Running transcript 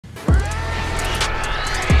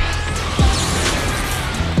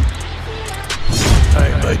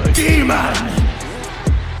a demon!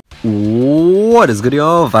 What is good,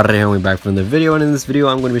 y'all? We're back from the video, and in this video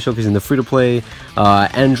I'm going to be showcasing the free-to-play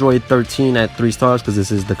Android 13 at 3 stars, because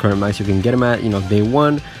this is the current max you can get him at, day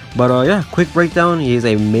 1. But yeah, quick breakdown. He is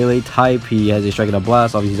a melee type. He has a strike and a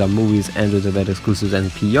blast. Obviously he's on movies, Androids, event exclusives,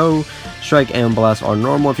 and PO. Strike and blast are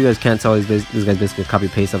normal. If you guys can't tell, this guy's basically a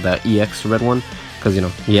copy-paste of the EX red one, because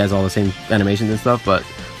he has all the same animations and stuff. But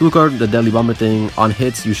blue card, the deadly bomber thing. On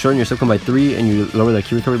hits, you shorten your subcon by 3 and you lower the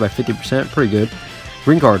key recovery by 50%. Pretty good.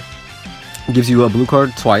 Green card gives you a blue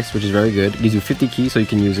card twice, which is very good. Gives you 50 key so you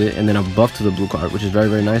can use it, and then a buff to the blue card, which is very,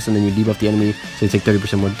 very nice. And then you debuff the enemy so you take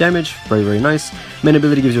 30% more damage. Very, very nice. Main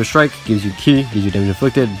ability gives you a strike, gives you key, gives you damage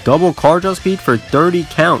inflicted. Double card draw speed for 30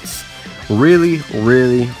 counts. Really,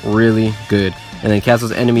 really, really good. And then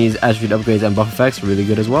cancels enemies, attribute upgrades, and buff effects. Really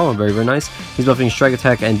good as well. Very, very nice. He's buffing strike,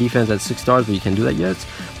 attack, and defense at 6 stars, but you can't do that yet.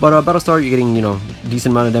 But Battlestar, you're getting,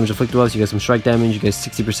 decent amount of damage inflicted with us. You get some strike damage, you get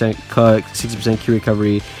 60% cut, 60% key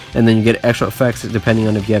recovery, and then you get extra effects depending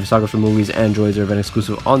on if you have sagas from movies, androids, or event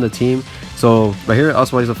exclusive on the team. So right here,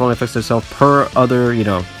 also the following affects itself per other,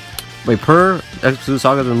 per exclusive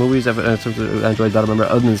sagas or movies, android battle member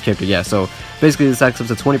other than this character. Yeah, so basically this acts up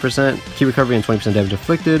to 20% key recovery and 20% damage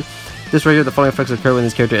inflicted. This right here, the following effects occur when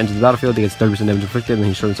this character enters the battlefield. He gets 30% damage inflicted, and then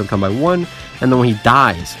he shortens subcon by 1. And then when he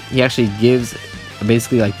dies, he actually gives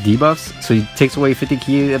basically like debuffs. So he takes away 50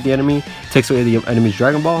 key of the enemy, takes away the enemy's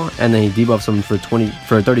Dragon Ball, and then he debuffs him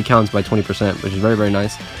for 30 counts by 20%, which is very, very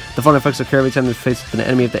nice. The following effects occur every time this faces an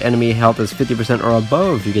enemy. If the enemy health is 50% or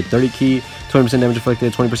above, you get 30 key, 20% damage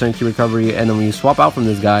inflicted, 20% key recovery, and then when you swap out from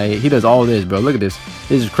this guy, he does all this, bro. Look at this.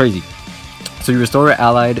 This is crazy. So you restore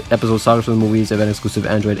allied episode sagas from the movies, event exclusive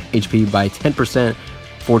Android HP by 10%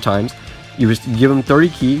 4 times. You give him 30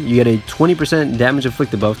 key, you get a 20% damage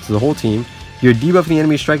inflicted buff to the whole team. You're debuffing the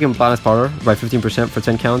enemy strike and blast power by 15% for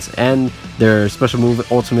 10 counts, and their special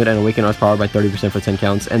move, ultimate, and awaken arts power by 30% for 10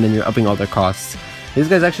 counts, and then you're upping all their costs. This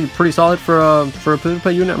guy's actually pretty solid for a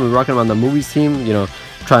play unit. I'm rocking him on the movies team,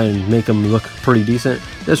 try and make him look pretty decent.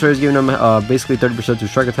 This right here is giving him basically 30% to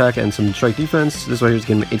strike attack and some strike defense. This right here is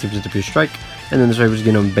giving him 18% to pure strike, and then this right here is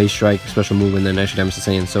giving him base strike, special move, and then extra damage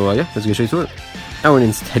sustain. So yeah, let's get straight to it. Our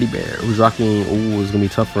name's Teddy Bear, who's rocking. Oh, it's gonna be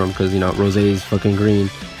tough for him because Rose is fucking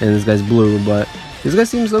green and this guy's blue, but this guy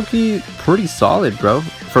seems low-key pretty solid, bro.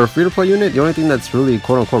 For a free-to-play unit, the only thing that's really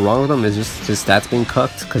quote-unquote wrong with him is just his stats being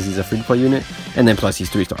cucked because he's a free-to-play unit, and then plus he's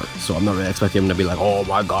 3 stars. So I'm not really expecting him to be like, oh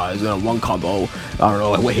my god, he's gonna one combo. I don't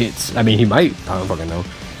know, like what hits. I mean, he might. I don't fucking know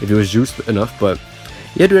if he was juiced enough, but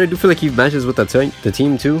yeah, dude, I do feel like he matches with the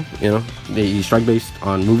team too. He's strike-based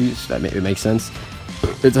on movies. It makes sense.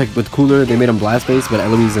 It's like with Cooler, they made him blast-based, but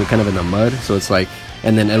Eloise is kind of in the mud, so it's like,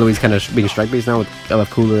 and then Eloise kind of being strike-based now with LF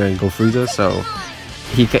Cooler and Go Frieza, so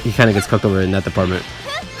he kind of gets cooked over in that department.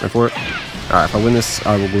 Therefore, alright, if I win this,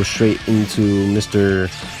 I will go straight into Mr.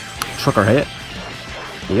 Trucker Hit.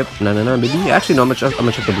 Yep, 999, baby. Actually, no, I'm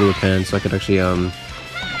gonna check the blue pan so I could actually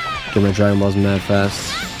get my Dragon Balls mad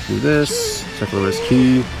fast. Do this, check for his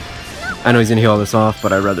key. I know he's gonna heal all this off,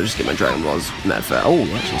 but I'd rather just get my Dragon Balls mad fast. Oh,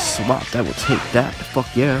 actually swap. That will take that.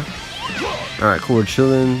 Fuck yeah. Alright, cool. We're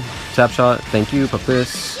chilling. Tap shot. Thank you. Pop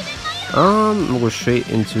this. I'm gonna go straight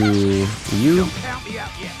into you.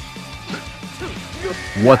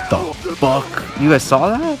 What the fuck? You guys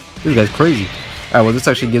saw that? This guy's crazy. Alright, well, this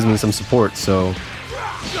actually gives me some support. So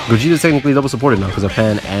Gogeta's technically double supported now because of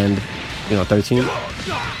Pan and 13.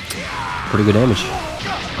 Pretty good damage.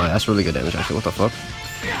 Oh, that's really good damage actually. What the fuck?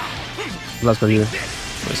 Last card here.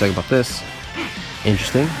 Wait a second about this.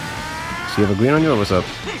 Interesting. So you have a green on you, or what's up?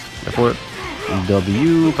 Therefore,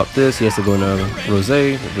 W, pop this. He has to go into Rose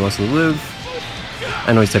if he wants to live.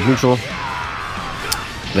 I know he's type neutral.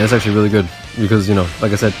 That's actually really good because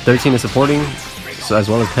like I said, 13 is supporting, so as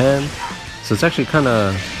well as Pan. So it's actually kind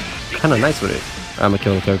of nice with it. I'm gonna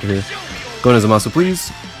kill the character here. Go into Zamasu,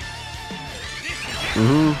 please.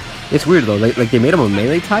 It's weird though. Like they made him a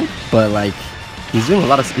melee type, but like he's doing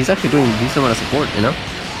he's actually doing a decent amount of support,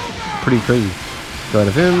 Pretty crazy. Go out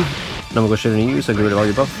of him. Now I'm gonna go straight into you, so get rid of all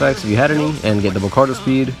your buff effects if you had any, and get double card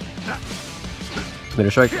speed. Made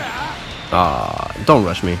a strike. Don't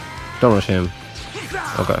rush me. Don't rush him.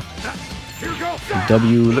 Okay.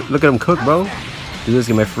 W, look at him cook, bro. Do this,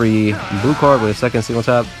 get my free blue card with a second single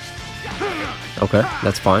tap. Okay,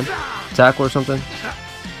 that's fine. Tackle or something.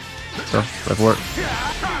 So, right for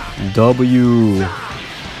it. W.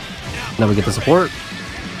 Now we get the support.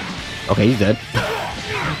 Okay, he's dead.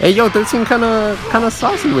 Hey, yo, 13 kind of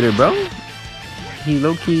saucy with it, bro. He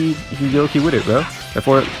low-key with it, bro.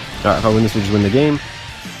 Therefore, alright, if I win this, we just win the game.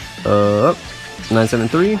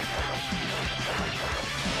 973.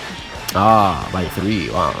 By 3.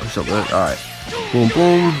 Wow, so good. Alright. Boom,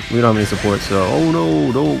 boom. We don't have any support, so oh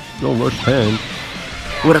no, don't rush Pan.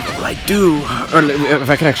 What if I do? Or if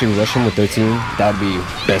I can actually rush him with 13, that would be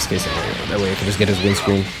best case scenario. That way I can just get his win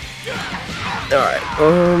screen. Alright,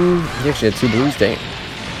 he actually had 2 blues, dang.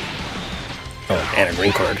 Oh, and a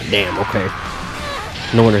green card. Damn, okay.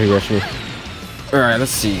 No wonder he rushed me. Alright,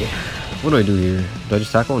 let's see. What do I do here? Do I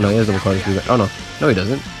just tackle? No, he has double cards. Oh no. No, he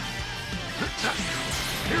doesn't.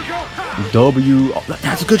 W. Oh,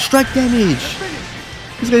 that's a good strike damage!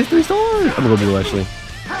 This guy's 3 stars! I'm gonna go blue actually.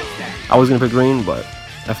 I was gonna pick green, but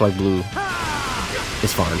I feel like blue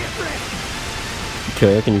is fine.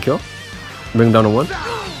 Okay, can you kill? Bring him down to 1?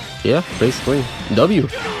 Yeah, basically. W.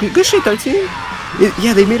 Good shit, 13.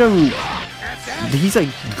 Yeah, they made him. He's like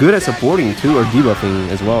good at supporting too, or debuffing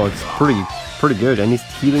as well. It's pretty good, and he's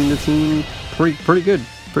healing the team. Pretty good.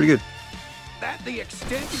 That the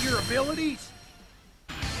extent of your abilities?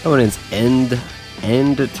 Oh, and it's end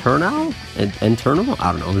turnout? End turnout?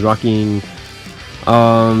 I don't know. He's rocking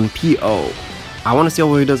PO. I want to see how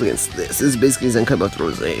well he does against this. This is basically Zenkai buff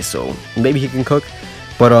Rose, so maybe he can cook.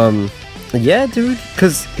 But yeah, dude,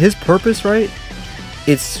 because his purpose, right?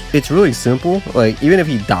 It's really simple. Like, even if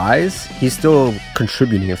he dies, he's still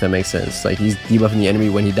contributing, if that makes sense. Like, he's debuffing the enemy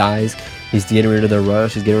when he dies. He's getting rid of their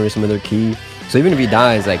rush. He's getting rid of some of their key. So even if he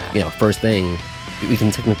dies, like, you know, first thing, we can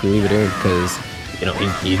technically leave it in because, you know,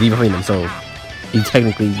 he's debuffing them. So he's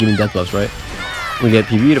technically giving death buffs, right? We get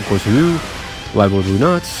PB'd, of course, you. Why will do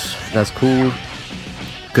nuts? That's cool.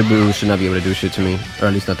 Good blue should not be able to do shit to me, or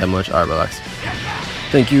at least not that much. Alright, relax.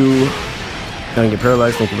 Thank you. Gonna get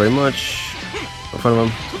paralyzed. Thank you very much. In front of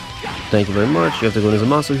him. Thank you very much. You have to go to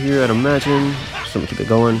Zamasu here, I'd imagine. So I'm gonna keep it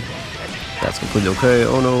going. That's completely okay.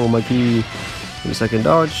 Oh no, my key. Give me a second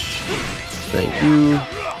dodge. Thank you.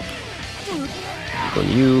 Go to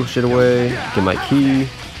you. Shit away. Get my key.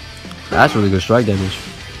 That's really good strike damage.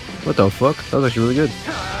 What the fuck? That was actually really good.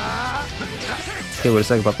 Okay, wait a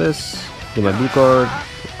second. Pop this. Get my blue card.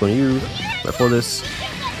 Go to you. Right for this.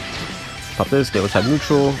 Pop this. Get with type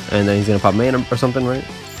neutral. And then he's gonna pop mana or something, right?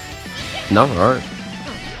 No? Alright.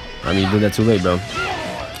 I mean, you did that too late, bro.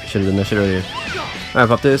 Should've done that shit earlier. Alright,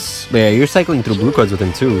 pop this. But yeah, you're cycling through blue cards with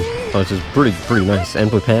him too. Which is pretty nice. And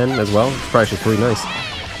with Pan as well. It's probably actually pretty nice.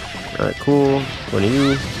 Alright, cool. Going to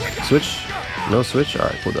you. Switch. No switch.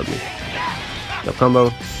 Alright, cool W. No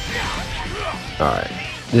combo. Alright.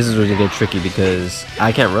 This is where it's gonna get tricky because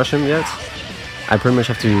I can't rush him yet. I pretty much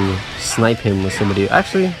have to snipe him with somebody.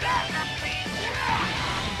 Actually.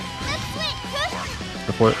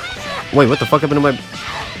 Before. Wait, what the fuck happened to my...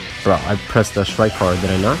 Bro, I pressed the strike card, did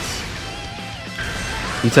I not?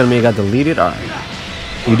 You telling me I got deleted? Alright.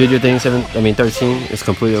 You did your thing, 13. It's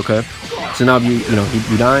completely okay. So now if you know,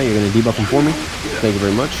 you die, you're gonna debuff him for me. Thank you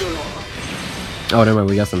very much. Oh, never mind,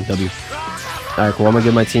 we got some W. Alright, cool. I'm gonna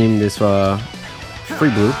give my team this free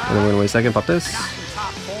blue. And then we're gonna wait a second, pop this.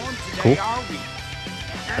 Cool.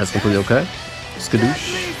 That's completely okay.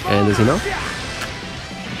 Skadoosh. And does he know?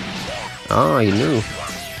 Oh, he knew.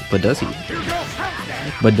 But does he?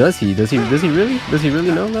 But does he? Does he really? Does he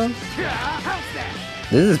really know though?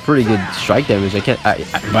 This is pretty good strike damage.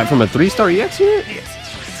 But from a 3-star EX unit?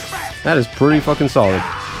 That is pretty fucking solid.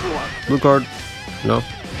 Blue card. No.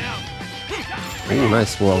 Ooh,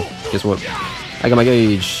 nice. Well, guess what? I got my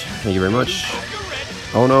gauge. Thank you very much.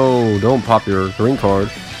 Oh no, don't pop your green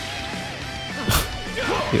card.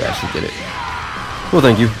 You actually did it. Well,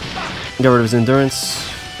 thank you. Got rid of his endurance.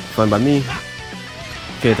 Fine by me.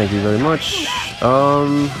 Okay, thank you very much.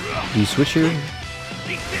 Do you switch here?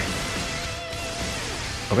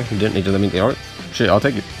 Okay, he didn't need to let me the art. Shit, I'll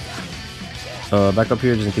take it. Back up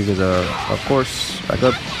here just in case, of course. Back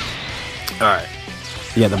up. Alright.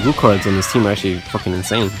 Yeah, the blue cards on this team are actually fucking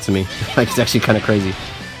insane to me. Like, it's actually kind of crazy.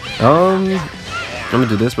 I'm gonna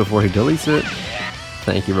do this before he deletes it.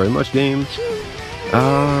 Thank you very much, game.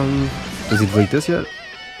 Does he delete this yet?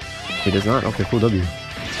 He does not. Okay, cool, W.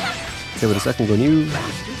 Okay, wait a second, go new.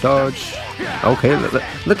 Dodge. Okay,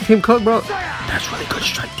 look at him cook, bro. That's really good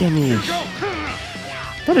strike damage.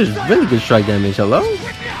 That is really good strike damage. Hello?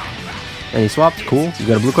 And he swapped. Cool. You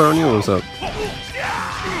got a blue card on you? Or what's up?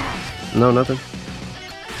 No, nothing.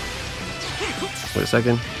 Wait a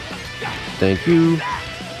second. Thank you.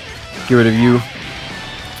 Get rid of you.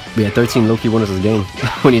 We had 13 low-key winners this game.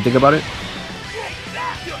 When you think about it.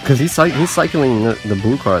 Because he's cycling the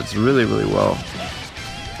blue cards really, really well.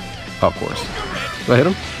 Oh, of course. Do I hit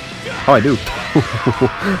him? Oh, I do.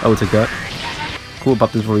 I will take that. Cool,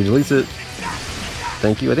 pop this before he deletes it.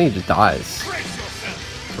 Thank you. I think he just dies.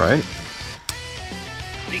 Right?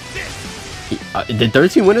 Did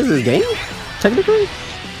 13 winners this game? Technically?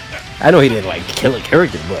 I know he didn't, like, kill a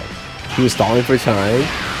character, but he was stalling for time.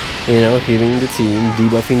 You know, healing the team,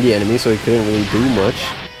 debuffing the enemy, so he couldn't really do much.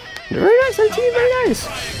 Very nice, 13, very nice.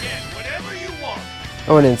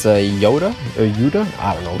 Oh, and it's a Yoda or Yuda.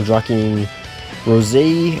 I don't know. We're rocking Rose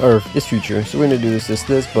or his future. So we're gonna do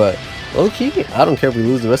this, but low key, I don't care if we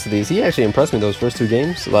lose the rest of these. He actually impressed me those first 2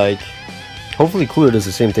 games. Like, hopefully Cooler does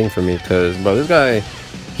the same thing for me, because bro, this guy,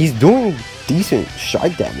 he's doing decent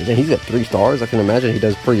strike damage, and he's at 3 stars. I can imagine he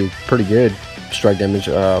does pretty good strike damage.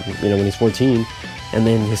 You know, when he's 14, and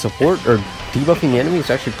then his support or debuffing the enemy is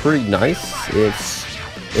actually pretty nice.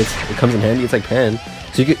 It comes in handy. It's like Pan.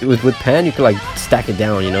 So you could with Pan you could like stack it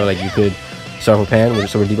down. You know, like you could start with Pan,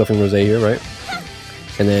 so we're debuffing Rose here, right?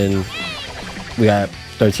 And then we got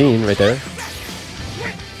 13 right there.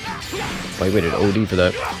 Oh, I waited OD for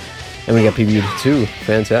that. And we got PB too.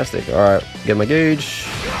 Fantastic. Alright, get my gauge.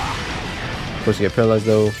 Of course, you get paralyzed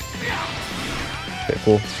though. Okay,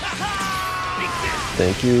 cool.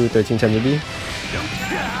 Thank you. 13 times the D.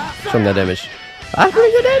 Show him that damage. That's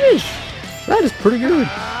pretty good damage! That is pretty good.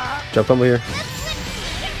 Jump over here.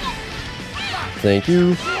 Thank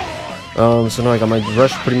you. So now I got my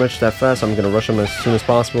rush pretty much that fast. I'm gonna rush him as soon as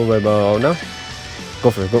possible. Right about now.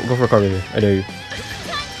 Go for it. Go for a card right here. I dare you.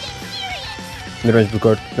 Mid-range blue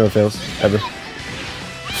card. Never fails. Ever.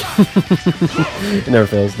 It never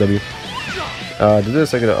fails. W. Do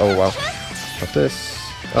this. I gotta. Oh wow. Got this.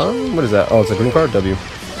 What is that? Oh, it's a green card. W.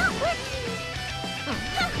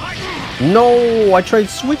 No, I tried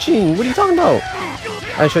switching. What are you talking about?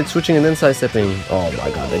 I tried switching and then sidestepping. Oh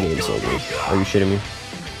my god, that game is so good. Are you shitting me?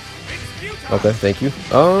 Okay, thank you.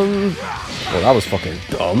 Well, that was fucking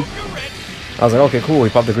dumb. I was like, okay, cool.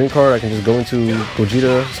 He popped the green card. I can just go into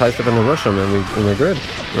Gogeta, sidestep, and then rush him, and we're good.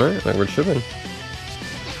 Alright, like we're chilling.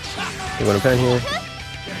 You want a pen here?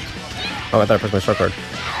 Oh, I thought I pressed my start card.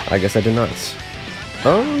 I guess I did not.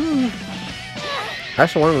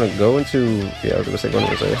 Actually, I wanted to go into. Yeah, I was gonna say one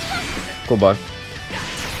of those. Cool, bye.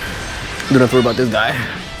 Don't have to worry about this guy.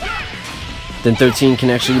 Then 13 can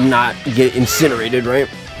actually not get incinerated, right?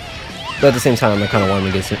 But at the same time, I kind of want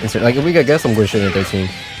him to get incinerated. Like, if we got guess, I'm going straight at 13.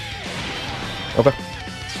 Okay.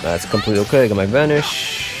 That's completely okay. I got my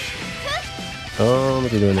Vanish. What are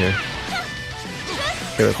you doing here?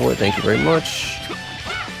 Okay, record. Thank you very much.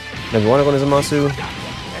 Never want to go into Zamasu.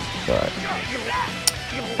 But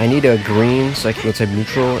I need a green so I can go type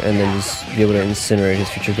neutral and then just be able to incinerate his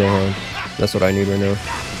future Gohan. That's what I need right now.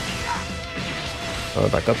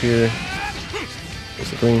 Back up here. There's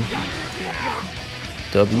the green.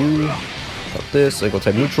 W. Up this. So I go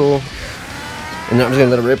type neutral. And then I'm just gonna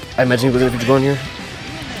let it rip. I imagine he was in the future Gohan here.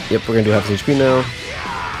 Yep, we're gonna do half his HP now.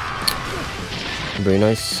 Very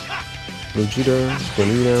nice. Gogeta. Going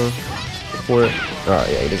to you now. For it. Alright,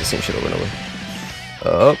 yeah, he does the same shit over and over.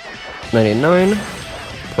 Up. 989.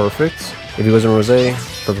 Perfect. If he goes in Rose,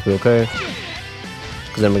 perfectly okay.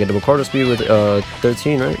 Because then we get double card speed with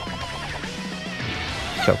 13, right?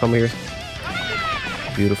 Chop, come here.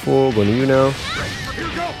 Beautiful. Going to you now.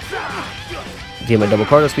 Give my double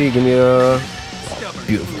card speed. Give me a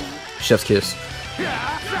beautiful chef's kiss.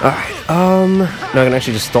 Alright. Now I can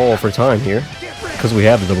actually just stall for time here. Because we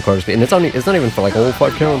have the double card speed. And it's not even for like all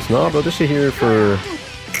 5 counts. Nah, bro. This shit here for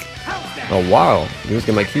a while. Let's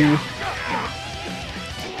get my Q.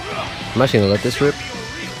 I'm actually gonna let this rip.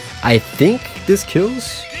 I think this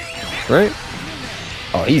kills, right?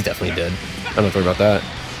 Oh, he's definitely dead. I don't have to worry about that.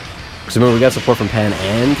 Because remember, we got support from Pan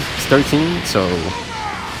and 13, so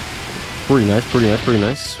pretty nice, pretty nice, pretty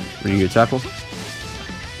nice. Really good tackle.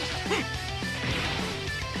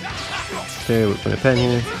 Okay, we're putting a Pan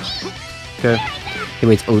here. Okay, he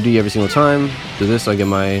waits OD every single time. Do this, so I get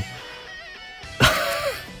my.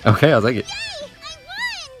 Okay, I like it.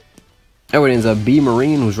 Alright, ends up B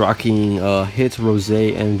Marine, who's rocking Hit, Rose,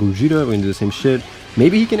 and Gogeta. We're gonna do the same shit.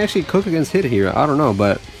 Maybe he can actually cook against Hit here. I don't know,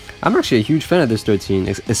 but I'm actually a huge fan of this 13,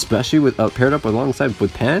 especially with paired up alongside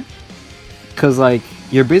with Pan, because like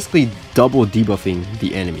you're basically double debuffing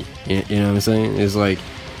the enemy. You know what I'm saying? It's like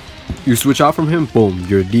you switch out from him, boom,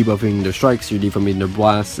 you're debuffing their strikes, you're debuffing their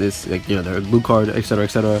blasts. It's like, you know, their blue card, etc.,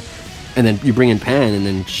 etc. And then you bring in Pan, and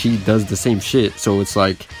then she does the same shit. So it's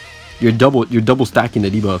like you're double stacking the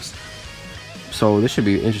debuffs. So this should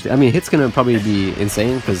be interesting. I mean, Hit's gonna probably be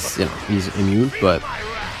insane because, you know, he's immune, but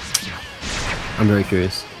I'm very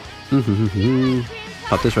curious.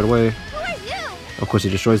 Pop this right away. Of course, he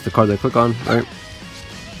destroys the card that I click on, right?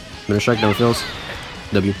 Better strike, never fails.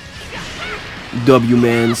 W. W,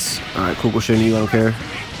 mans. Alright, cool, go shooting you, I don't care.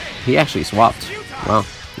 He actually swapped. Wow,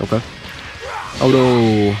 okay. Oh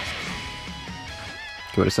no.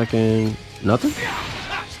 Give it a second. Nothing?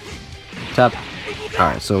 Tap.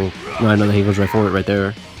 Alright, so now I know that he goes right for it right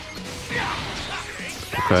there.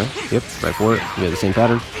 Okay, yep, right for it. We have the same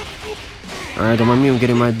pattern. Alright, don't mind me, I'm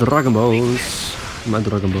getting my Dragon Balls. My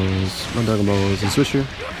Dragon Balls. My Dragon Balls. Is switch here?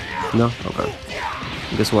 No? Okay.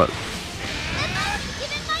 Guess what?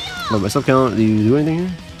 What, my sub count? Do you do anything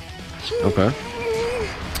here? Okay.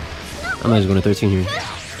 I'm just going to 13 here.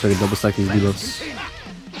 So I can double stack these debuffs.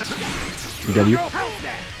 W.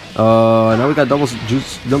 Now we got double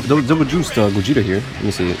juice Gogeta here. Let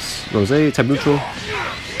me see. It's Rose, type neutral.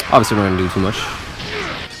 Obviously, we're not gonna do too much.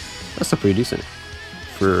 That's still pretty decent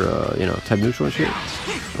for you know, type neutral and shit.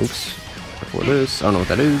 Oops. Before this, I don't know what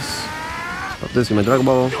that is. Oh, this is my Dragon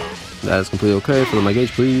Ball. That is completely okay. Fill in my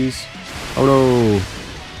gauge, please. Oh no.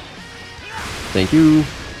 Thank you.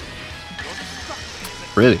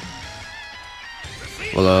 Really?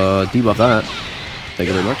 Well, debuff that. Thank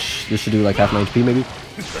you very much. This should do like half my HP maybe.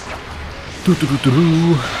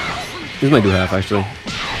 This might do half actually.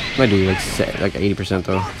 Might do like 80%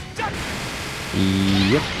 though.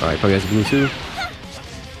 Yep. Alright, probably has blue too.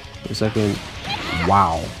 Wait a second.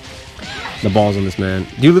 Wow. The balls on this man.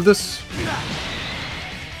 Do you live this?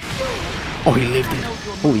 Oh, he lived it.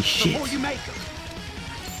 Holy shit.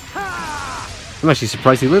 I'm actually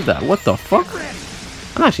surprised he lived that. What the fuck?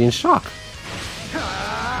 I'm actually in shock.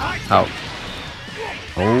 Out.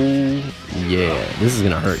 Oh, yeah. This is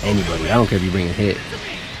gonna hurt anybody. I don't care if you bring a hit.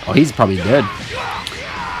 Oh, he's probably dead.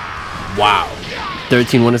 Wow.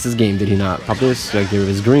 13 won us this game, did he not? Pop this. Gotta get rid of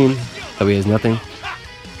his green. That way he has nothing.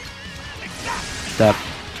 Step.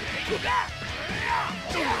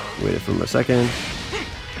 Wait for him a second.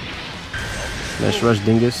 Smash rush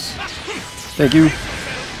dingus. Thank you.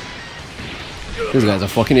 This guy's a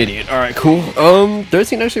fucking idiot. Alright, cool.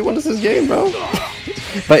 13 actually won us this game, bro.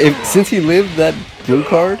 But since he lived that blue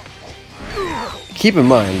card, keep in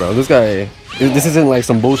mind, bro, this guy, this isn't like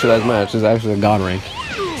some bullshit ass match. This is actually a god rank.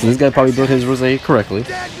 So this guy probably built his rosé correctly.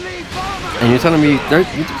 And you're telling me,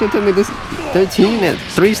 this 13 at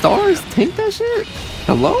 3 stars? Take that shit?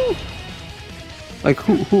 Hello? Like,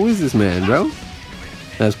 who is this man, bro?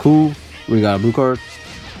 That's cool. We got a blue card.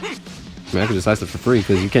 I mean, I could just slice it for free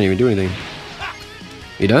because you can't even do anything.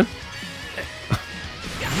 You done?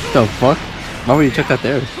 What the fuck? Why would you check that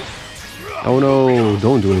there? Oh no,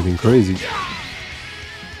 don't do anything crazy.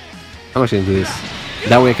 I'm actually gonna do this.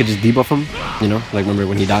 That way I could just debuff him, you know? Like, remember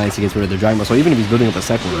when he dies, he gets rid of the Dragon Ball. So even if he's building up a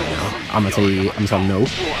second right now, I'm gonna tell him no.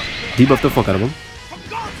 Debuff the fuck out of him.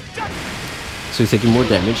 So he's taking more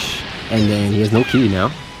damage. And then he has no key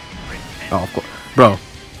now. Oh, of course. Bro,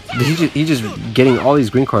 he's just getting all these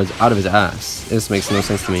green cards out of his ass. This makes no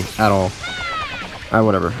sense to me at all. Alright,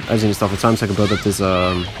 whatever. I just need to stop for time so I can build up this,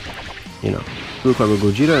 you know, blue card with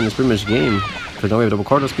Gogeta, and it's pretty much game. Because now we have double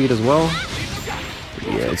cardinal speed as well.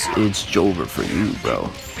 Yeah, it's over for you, bro.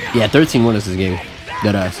 Yeah, 13 won us this game.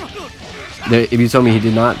 Dead ass. If you tell me he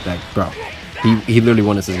did not, like, bro, he literally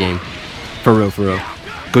won us this game. For real, for real.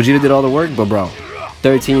 Gogeta did all the work, but bro,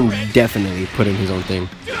 13 definitely put in his own thing.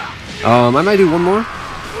 I might do one more.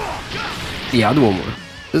 Yeah, I'll do one more.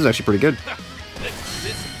 This is actually pretty good.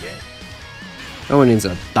 That one is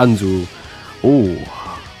a Danzu.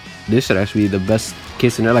 Oh, this should actually be the best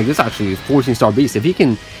case scenario. Like, this is actually a 14-star beast. If he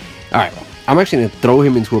can, all right, I'm actually gonna throw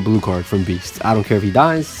him into a blue card from beast. I don't care if he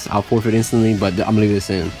dies. I'll forfeit instantly, but I'm gonna leave this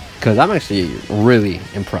in because I'm actually really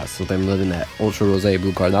impressed with him living that Ultra Rose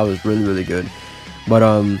blue card. That was really, really good. But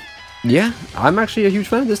yeah, I'm actually a huge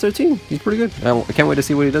fan of this 13. He's pretty good. I can't wait to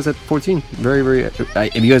see what he does at 14. Very, very.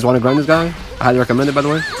 If you guys want to grind this guy, I highly recommend it. By the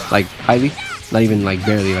way, like highly, not even like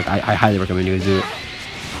barely. Like I highly recommend you guys do it.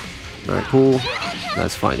 All right, cool.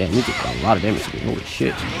 That's fine. Damn, you did a lot of damage to me. Holy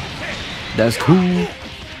shit. That's cool.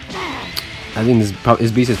 I think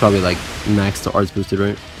his beast is probably like max to arts boosted,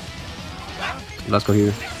 right? Let's go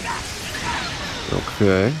here.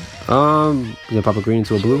 Okay. Gonna pop a green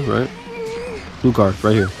into a blue, right? Blue card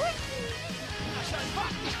right here.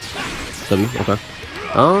 W, okay.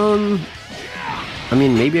 I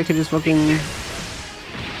mean, maybe I could just fucking.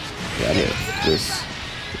 Yeah, here. This.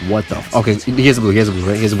 What the? Okay, he has a blue. He has a blue,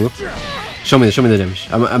 right? He has a blue. Show me the damage.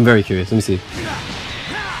 I'm very curious. Let me see.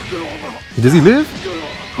 Does he live?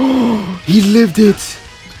 Oh, he lived it.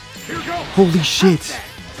 Holy shit.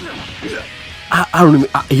 I don't even.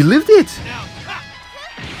 He lived it.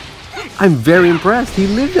 I'm very impressed. He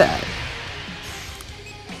lived that.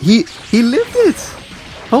 He lived it.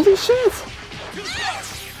 Holy shit.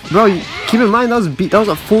 Bro, keep in mind that was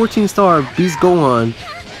a 14-star Beast Gohan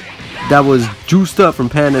that was juiced up from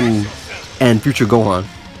Pan and Future Gohan.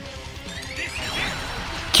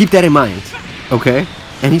 Keep that in mind, okay?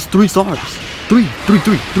 And he's 3 stars. 3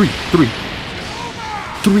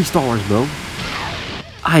 stars, bro.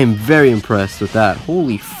 I am very impressed with that.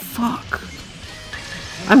 Holy fuck.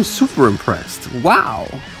 I'm super impressed. Wow.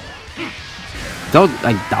 That was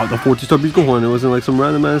like that was the 14-star Beats Gohan. It wasn't like some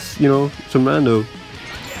random ass, you know, some rando.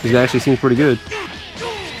 This guy actually seems pretty good.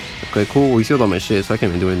 Okay, cool. Well, he sealed all my shit, so I can't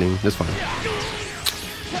even do anything. That's fine.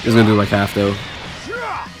 He's gonna do like half though.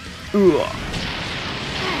 Ugh.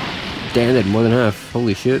 Damn, that more than half.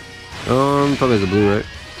 Holy shit. Probably has a blue, right?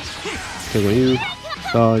 Okay, on you.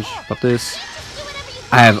 Dodge. Pop this.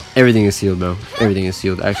 I have everything is sealed, bro. Everything is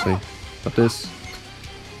sealed, actually. Pop this.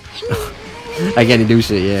 I can't do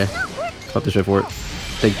shit, yeah. Pop this shit for it.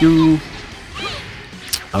 Thank you.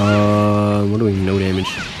 What do we no damage?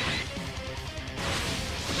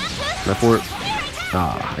 Not for it.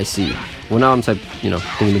 Ah, I see. Well, now I'm type, you know,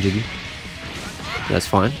 thingamajiggy. That's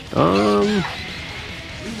fine. Oh,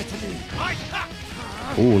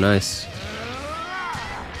 nice.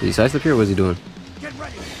 Did he sidestep here? What is he doing?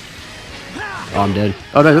 Oh, I'm dead.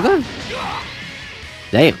 Oh, no, okay.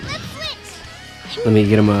 Damn. Let me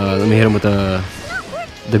get him. Let me hit him with the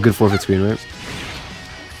good forfeit screen, right?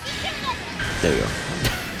 There we go.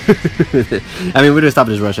 I mean, we're gonna stop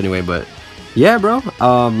this rush anyway, but yeah, bro.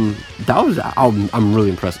 That was. I'm really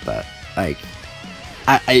impressed with that. Like,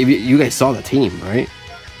 you guys saw the team, right?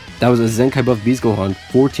 That was a Zenkai buff Beast Gohan,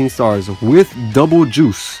 14 stars with double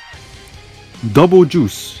juice. Double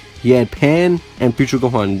juice. He had Pan and Future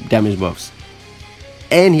Gohan damage buffs,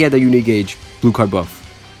 and he had the unique gauge blue card buff.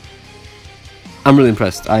 I'm really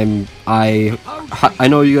impressed. I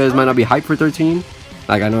know you guys might not be hyped for 13.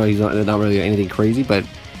 Like, I know he's not really anything crazy, but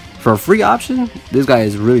for a free option, this guy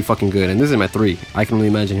is really fucking good. And this is my 3. I can only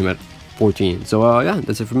imagine him at 14. So yeah,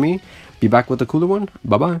 that's it for me. Be back with a cooler one.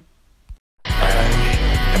 Bye bye.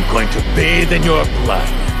 I'm going to bathe in your blood.